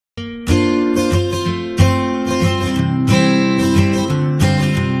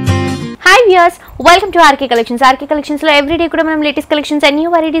Welcome to RK collections. RK collections లో everyday కూడా మనం latest collections and new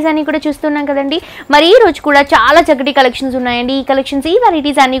varieties అన్ని కూడా చూస్తున్నాం కదండి. మరి ఈ రోజు కూడా చాలా చక్కటి కలెక్షన్స్ ఉన్నాయండి. ఈ కలెక్షన్స్ ఈ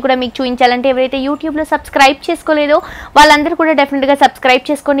వెరైటీస్ అన్ని కూడా మీకు చూపించాలంటే ఎవరైతే యూట్యూబ్ లో సబ్స్క్రైబ్ చేసుకోలేదో వాళ్ళందరూ కూడా డెఫినెట్ గా సబ్స్క్రైబ్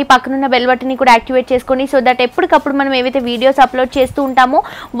చేసుకోండి, పక్కనున్న బెల్ బటన్ ని కూడా యాక్టివేట్ చేసుకోండి. సో దట్ ఎప్పటికప్పుడు మనం ఏవైతే వీడియోస్ అప్లోడ్ చేస్తూ ఉంటామో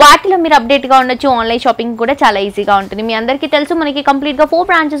వాటిలో మీరు అప్డేట్ గా ఉండొచ్చు. ఆన్లైన్ షాపింగ్ కూడా చాలా ఈజీగా ఉంటుంది. మీ అందరికీ తెలుసు మనకి కంప్లీట్ గా 4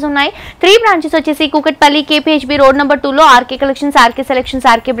 బ్రాంచెస్ ఉన్నాయి. 3 బ్రాంచెస్ వచ్చేసి కుకట్పల్లి, KPHB రోడ్ నెంబర్ 2 లో RK collections, RK selections,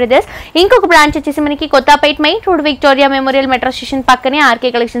 RK brothers. ఇంకొక బ్రాంచ్ వచ్చేసి మనకి Kothapeta main road Victoria memorial metro station పక్కనే ఆర్కే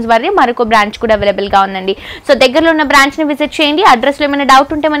కలెక్షన్స్ వారి మరొక బ్రాంచ్ కూడా అవైలబుల్ గా ఉందండి. సో దగ్గరలో ఉన్న బ్రాంచ్ ని విజిట్ చేయండి. అడ్రస్ లో ఏమైనా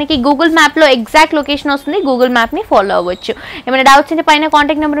డౌట్ ఉంటే మనకి గూగుల్ మ్యాప్ లో ఎగ్జాక్ట్ లొకేషన్ వస్తుంది. గూగుల్ మ్యాప్ ని ఫాలో అవ్వచ్చు. ఏమైనా డౌట్స్ ఉంటే పైన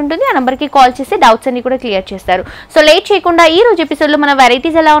కాంటాక్ట్ నెంబర్ ఉంటుంది, ఆ నెంబర్ కి కాల్ చేసి డౌట్స్ అన్ని కూడా క్లియర్ చేస్తారు. సో లేట్ చేయకుండా ఈ రోజు ఎపిసోడ్ లో మన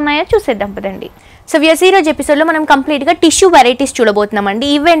వెరైటీస్ ఎలా ఉన్నాయో చూసేద్దాం పదండి. సో వ్యూస్, ఈ రోజు ఎపిసోడ్ లో మనం కంప్లీట్ గా టిష్యూ వెరైటీస్ చూడబోతున్నామండి.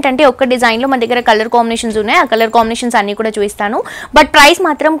 ఇవేంటంటే ఒక డిజైన్ లో మన దగ్గర కలర్ కాంబినేషన్స్ ఉన్నాయి. ఆ కలర్ కాంబినేషన్స్ అన్ని కూడా చూపిస్తాను. బట్ ప్రైస్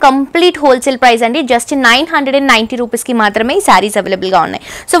మాత్రం కంప్లీట్ హోల్సేల్ ప్రైస్ అండి. జస్ట్ 990 రూపీస్ కి మాత్రమే ఈ సారీస్ అవైలబుల్ గా ఉన్నాయి.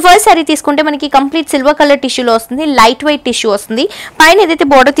 సో ఫస్ట్ సారీ తీసుకుంటే మనకి కంప్లీట్ సిల్వర్ కలర్ టిష్యూలో వస్తుంది. లైట్ వెయిట్ టిష్యూ వస్తుంది. పైన ఏదైతే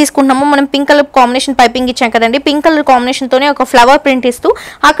బోర్డర్ తీసుకుంటున్నామో మనం పింక్ కలర్ కాంబినేషన్ పైపింగ్ ఇచ్చాం కదండి. పింక్ కలర్ కాంబినేషన్ తోనే ఒక ఫ్లవర్ ప్రింట్ ఇస్తూ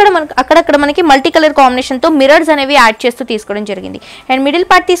అక్కడక్కడ మనకి మల్టీ కలర్ కాంబినేషన్ తో మిరర్స్ అనేవి యాడ్ చేస్తూ తీసుకోవడం జరిగింది. అండ్ మిడిల్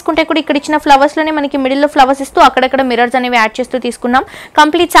పార్ట్ తీసుకుంటే కూడా ఇక్కడ ఇచ్చిన ఫ్లవర్స్ లోనే మనకి మిడిల్ లో ఫ్లవర్స్ ఇస్తూ అక్కడక్కడ మిరర్స్ అనేవి యాడ్ చేస్తూ తీసుకున్నాం.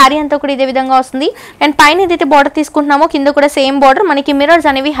 కంప్లీట్ సారీ అంతా కూడా ఇదే విధంగా వస్తుంది. అండ్ పైన ఏదైతే బార్డర్ తీసుకుంటున్నామో కింద కూడా సేమ్ బార్డర్, మనకి మిరర్స్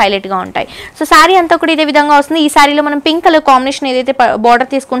అనేవి హైలైట్ గా ఉంటాయి. సో సారీ అంతా కూడా ఇదే విధంగా వస్తుంది. ఈ సారీలో మనం పింక్ కలర్ కాంబినేషన్ ఏదైతే బార్డర్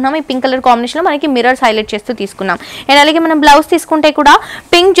తీసుకుంటున్నామో ఈ పింక్ కలర్ కాంబినేషన్ లో మనకి మిరర్స్ హైలైట్ చేస్తూ తీసుకున్నాం. అండ్ అలాగే మనం బ్లౌజ్ తీసుకుంటే కూడా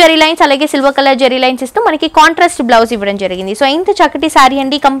పింక్ జెరీ లైన్స్ అలాగే సిల్వర్ కలర్ జెరీ లైన్స్ ఇస్తూ మనకి కాంట్రాస్ట్ బ్లౌజ్ ఇవ్వడం జరిగింది. సో ఇంత చక్కటి సారీ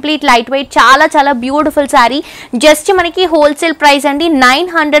అండి. కంప్లీట్ లైట్ వెయిట్, చాలా చాలా బ్యూటిఫుల్ సారీ. జస్ట్ మనకి హోల్సేల్ ప్రైస్ అండి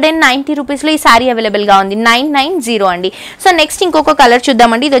 990 రూపీస్ లో ఈ సారీ అవైలబుల్ గా ఉంది. 990 అండి. సో నెక్స్ట్ ఇంకొక కలర్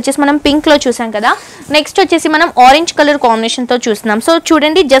చూద్దామండి. ఇది వచ్చేసి మనం పింక్ లో చూసాం కదా. నెక్స్ట్ వచ్చేసి మనం ఆరెంజ్ కలర్ కాంబినేషన్ తో చూస్తున్నాం. సో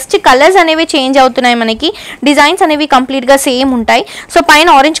చూడండి, జస్ట్ కలర్స్ అనేవి చేంజ్ అవుతున్నాయి. మనకి డిజైన్స్ అనేవి కంప్లీట్ గా సేమ్ ఉంటాయి. సో పైన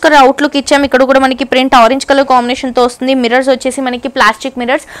ఆరెంజ్ కలర్ అవుట్లుక్ ఇచ్చాం. ఇక్కడ కూడా మనకి ప్రింట్ ఆరెంజ్ కలర్ కాంబినేషన్ తో వస్తుంది. మిరర్స్ వచ్చేసి మనకి plastic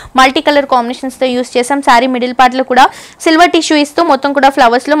mirrors multi colour combinations తో యూస్ చేసాం. సారీ మిడిల్ పార్ట్ లో కూడా సిల్వర్ టిష్యూ ఇస్తూ మొత్తం కూడా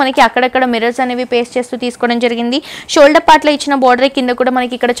ఫ్లవర్స్ లో మనకి అక్కడక్కడ మిరర్స్ అనేవి పేస్ట్ చేస్తూ తీసుకోవడం జరిగింది. షోల్డర్ పార్ట్ లో ఇచ్చిన బోర్డర్ కింద కూడా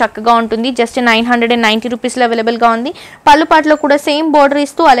మనకి ఇక్కడ చక్కగా ఉంటుంది. జస్ట్ 990 రూపీస్ లో అవైలబుల్ గా ఉంది. పళ్ళు పార్ట్ లో కూడా సేమ్ బోర్డర్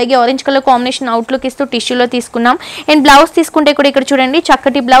ఇస్తూ అలాగే ఆరెంజ్ కలర్ కాంబినేషన్ అవుట్లుక్ ఇస్తూ టిష్యూలో తీసుకున్నాం. అండ్ బ్లౌజ్ తీసుకుంటే కూడా ఇక్కడ చూడండి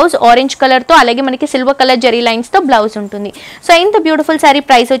చక్కటి బ్లౌజ్ ఆరెంజ్ కలర్ తో అలాగే మనకి సిల్వర్ కలర్ జరీ లైన్స్ తో బ్లౌజ్ ఉంటుంది. సో ఇంత బ్యూటిఫుల్ సారీ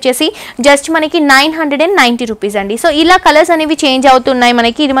ప్రైస్ వచ్చేసి జస్ట్ మనకి 990 రూపీస్ అండి. సో ఇలా కలర్స్ అనేవి చేంజ్ అవుతున్నాయి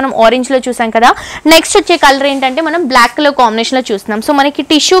మనకి. ఇది మనం ఆరెంజ్ లో చూసాం కదా. నెక్స్ట్ వచ్చే కలర్ ఏంటంటే మనం బ్లాక్ కలర్ కాంబినేషన్ లో చూస్తున్నాం. సో మనకి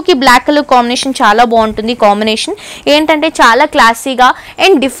టిష్యూకి బ్లాక్ కలర్ కాంబినేషన్ చాలా బాగుంటుంది. కాంబినేషన్ ఏంటంటే చాలా క్లాసీగా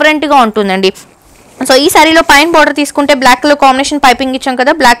అండ్ డిఫరెంట్ గా ఉంటుందండి. సో ఈ సారీలో పైన బార్డర్ తీసుకుంటే బ్లాక్ కలర్ కాంబినేషన్ పైపింగ్ ఇచ్చాం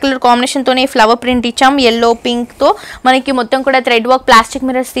కదా. బ్లాక్ కలర్ కాంబినేషన్ తోనే ఫ్లవర్ ప్రింట్ ఇచ్చాం. ఎల్లో పింక్ తో మనకి మొత్తం కూడా థ్రెడ్ వర్క్ ప్లాస్టిక్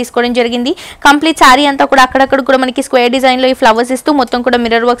మిరర్స్ తీసుకోవడం జరిగింది. కంప్లీట్ సారీ అంతా కూడా అక్కడక్కడ కూడా మనకి స్క్వేర్ డిజైన్ లో ఈ ఫ్లవర్స్ ఇస్తూ మొత్తం కూడా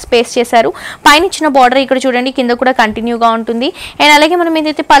మిరర్ వర్క్ స్పేస్ చేశారు. పైన ఇచ్చిన బార్డర్ ఇక్కడ చూడండి కింద కూడా కంటిన్యూగా ఉంటుంది. అండ్ అలాగే మనం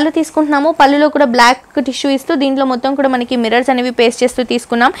ఏదైతే పళ్ళు తీసుకుంటున్నామో పళ్ళులో కూడా బ్లాక్ టిష్యూ ఇస్తూ దీంట్లో మొత్తం కూడా మనకి మిరర్స్ అనేవి పేస్ట్ చేస్తూ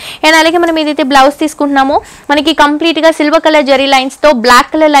తీసుకున్నాం. అండ్ అలాగే మనం ఏదైతే బ్లౌజ్ తీసుకుంటున్నామో మనకి కంప్లీట్ గా సిల్వర్ కలర్ జరీ లైన్స్ తో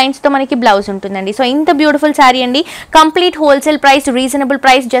బ్లాక్ కలర్ లైన్స్ తో మనకి బ్లౌజ్ ఉంటుందండి. సో ఇంత బ్యూటిఫుల్ సారీ అండి. Complete wholesale price, reasonable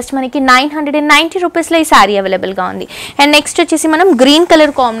price. Just మనకి 990 రూపీస్ లో ఈ సారీ అవైలబుల్ గా ఉంది. అండ్ నెక్స్ట్ వచ్చేసి మనం గ్రీన్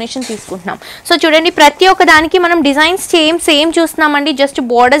కలర్ కాంబినేషన్ తీసుకుంటున్నాం. సో చూడండి ప్రతి ఒక్క దానికి మనం డిజైన్స్ సేమ్ చూస్తున్నామండి. జస్ట్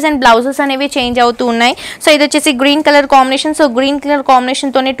బోర్డర్స్ అండ్ బ్లౌజెస్ అనేవి చేంజ్ అవుతూ ఉన్నాయి. సో ఇది వచ్చేసి green colour combination. So green colour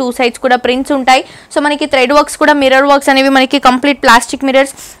combination తోనే 2 సైడ్స్ కూడా ప్రింట్స్ ఉంటాయి. సో మనకి థ్రెడ్ వర్క్స్ కూడా మిరర్ వర్క్స్ అనేవి మనకి complete plastic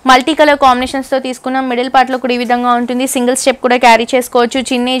mirrors multi colour combinations తో తీసుకున్నాం. మిడిల్ పార్ట్ లో కూడా ఈ విధంగా ఉంటుంది. సింగిల్ స్టెప్ కూడా క్యారీ చేసుకోవచ్చు.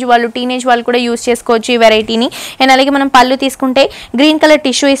 చిన్న ఏజ్ వాళ్ళు, టీనేజ్ వాళ్ళు కూడా యూస్ చేసుకోవచ్చు ఈ వెరైటీని. అండ్ అలాగే మనం పళ్ళు తీసుకుంటే గ్రీన్ కలర్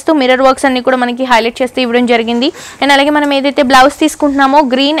టిష్యూ ఇస్తూ మిరర్ వర్క్స్ అన్ని కూడా మనకి హైలైట్ చేస్తూ ఇవ్వడం జరిగింది. అండ్ అలాగే మనం ఏదైతే బ్లౌజ్ తీసుకుంటున్నామో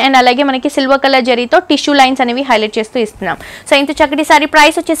గ్రీన్ అండ్ అలాగే మనకి సిల్వర్ కలర్ జరీతో టిష్యూ లైన్స్ అనేవి హైలైట్ చేస్తూ ఇస్తున్నాం. సో ఇంత చక్కటి సారీ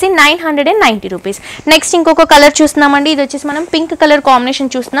ప్రైస్ వచ్చేసి 990 రూపీస్. నెక్స్ట్ ఇంకొక కలర్ చూస్తున్నామండి. ఇది వచ్చేసి మనం పింక్ కలర్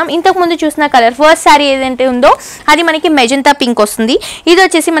కాంబినేషన్ చూస్తున్నాం. ఇంతకు ముందు చూసిన కలర్ ఫస్ట్ సారీ ఏదైతే ఉందో అది మనకి మెజెంటా పింక్ వస్తుంది. ఇది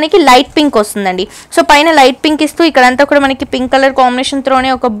వచ్చేసి మనకి లైట్ పింక్ వస్తుందండి. సో పైన లైట్ పింక్ ఇస్తూ ఇక్కడంతా కూడా మనకి పింక్ కలర్ కాంబినేషన్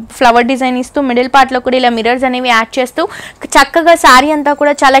తోనే ఒక ఫ్లవర్ డిజైన్ ఇస్తూ మిడిల్ పార్ట్ లో కూడా ఇలా మిరర్స్ అనేవి యాడ్ చేస్తూ చక్కగా సారీ అంతా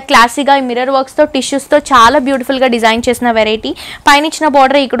కూడా చాలా క్లాసీగా ఈ మిరర్ వర్క్స్ తో టిష్యూస్ తో చాలా బ్యూటిఫుల్ గా డిజైన్ చేసిన వెరైటీ. పైన ఇచ్చిన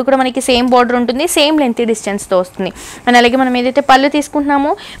బార్డర్ ఇక్కడ కూడా మనకి సేమ్ బార్డర్ ఉంటుంది. సేమ్ లెంత్ డిస్టెన్స్ తో వస్తుంది. అండ్ అలాగే మనం ఏదైతే పళ్ళు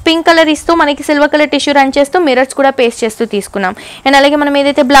తీసుకుంటున్నామో పింక్ కలర్ ఇస్తూ మనకి సిల్వర్ కలర్ టిష్యూ రన్ చేస్తూ మిరర్స్ కూడా పేస్ట్ చేస్తూ తీసుకున్నాం. అండ్ అలాగే మనం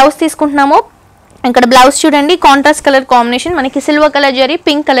ఏదైతే బ్లౌజ్ తీసుకుంటున్నామో ఇక్కడ బ్లౌజ్ చూడండి కాంట్రాస్ట్ కలర్ కాంబినేషన్ మనకి silver colour zari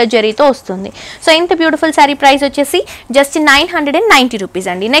pink colour జరీతో వస్తుంది. సో ఇంత బ్యూటిఫుల్ శారీ ప్రైస్ వచ్చేసి జస్ట్ 990 రూపీస్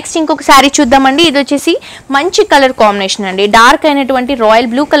అండి. నెక్స్ట్ ఇంకొక శారీ చూద్దామండి. ఇది వచ్చేసి మంచి కలర్ కాంబినేషన్ అండి, డార్క్ అయినటువంటి రాయల్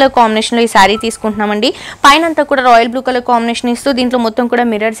బ్లూ కలర్ కాంబినేషన్లో ఈ శారీ తీసుకుంటున్నామండి. పైన అంతా కూడా రాయల్ బ్లూ కలర్ కాంబినేషన్ ఇస్తూ దీంట్లో మొత్తం కూడా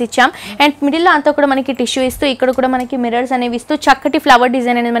మిర్రర్స్ ఇచ్చాం. అండ్ మిడిల్లో అంతా కూడా మనకి టిష్యూ ఇస్తూ ఇక్కడ కూడా మనకి మిర్రర్స్ అనేవి ఇస్తూ చక్కటి ఫ్లవర్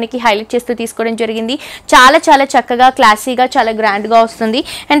డిజైన్ అనేది మనకి హైలైట్ చేస్తూ తీసుకోవడం జరిగింది. చాలా చాలా చక్కగా క్లాసీగా చాలా గ్రాండ్గా వస్తుంది.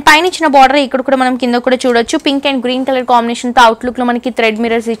 అండ్ పైన ఇచ్చిన బార్డర్ ఇక్కడ కూడా కింద కూడా చూడొచ్చు pink and green colour combination తో అవుట్లుక్ లో మనకి థ్రెడ్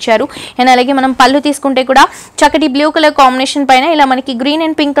మిర్రర్స్ ఇచ్చారు. అండ్ అలాగే మనం పళ్ళు తీసుకుంటే కూడా చక్కటి బ్లూ కలర్ కాంబినేషన్ పైన ఇలా మనకి green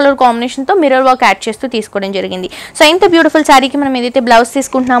and pink colour combination తో మిర్రర్ వర్క్ యాడ్ చేస్తూ తీసుకోవడం జరిగింది. సో ఇంత బ్యూటిఫుల్ శారీకి మనం ఏదైతే బ్లౌజ్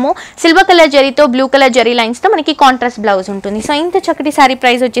తీసుకుంటున్నామో సిల్వర్ కలర్ జరీతో బ్లూ కలర్ జరీ లైన్స్ తో మనకి కాంట్రాస్ట్ బ్లౌజ్ ఉంటుంది. సో ఇంత చక్కటి శారీ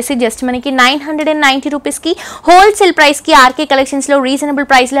ప్రైస్ వచ్చేసి జస్ట్ మనకి 990 రూపీస్ కి హోల్సేల్ ప్రైస్ కి ఆర్కే కలెక్షన్స్ లో రీజనబుల్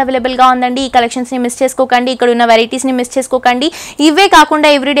ప్రైస్ లో అవైలబుల్ గా ఉందండి. ఈ కలెక్షన్స్ ని మిస్ చేసుకోకండి, ఇక్కడ ఉన్న వెరైటీస్ ని మిస్ చేసుకోకండి. ఇవే కాకుండా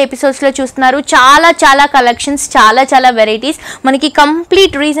ఎవ్రీడే ఎపిసోడ్స్ లో చూస్తున్నారు చాలా చాలా కలెక్షన్స్, చాలా చాలా వెరైటీస్ మనకి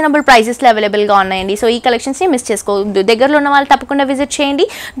కంప్లీట్ రీజనబుల్ ప్రైసెస్లో అవైలబుల్గా ఉన్నాయండి. సో ఈ కలెక్షన్స్ని మిస్ చేసుకోవద్దు. దగ్గరలో ఉన్న వాళ్ళు తప్పకుండా విజిట్ చేయండి.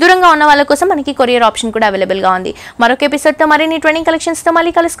 దూరంగా ఉన్న వాళ్ళ కోసం మనకి కొరియర్ ఆప్షన్ కూడా అవైలబుల్గా ఉంది. మరొక ఎపిసోడ్తో మరిన్ని ట్రెండింగ్ కలెక్షన్స్తో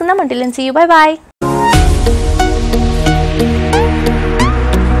మళ్ళీ కలుసుకుందాం. Until then see you, bye bye.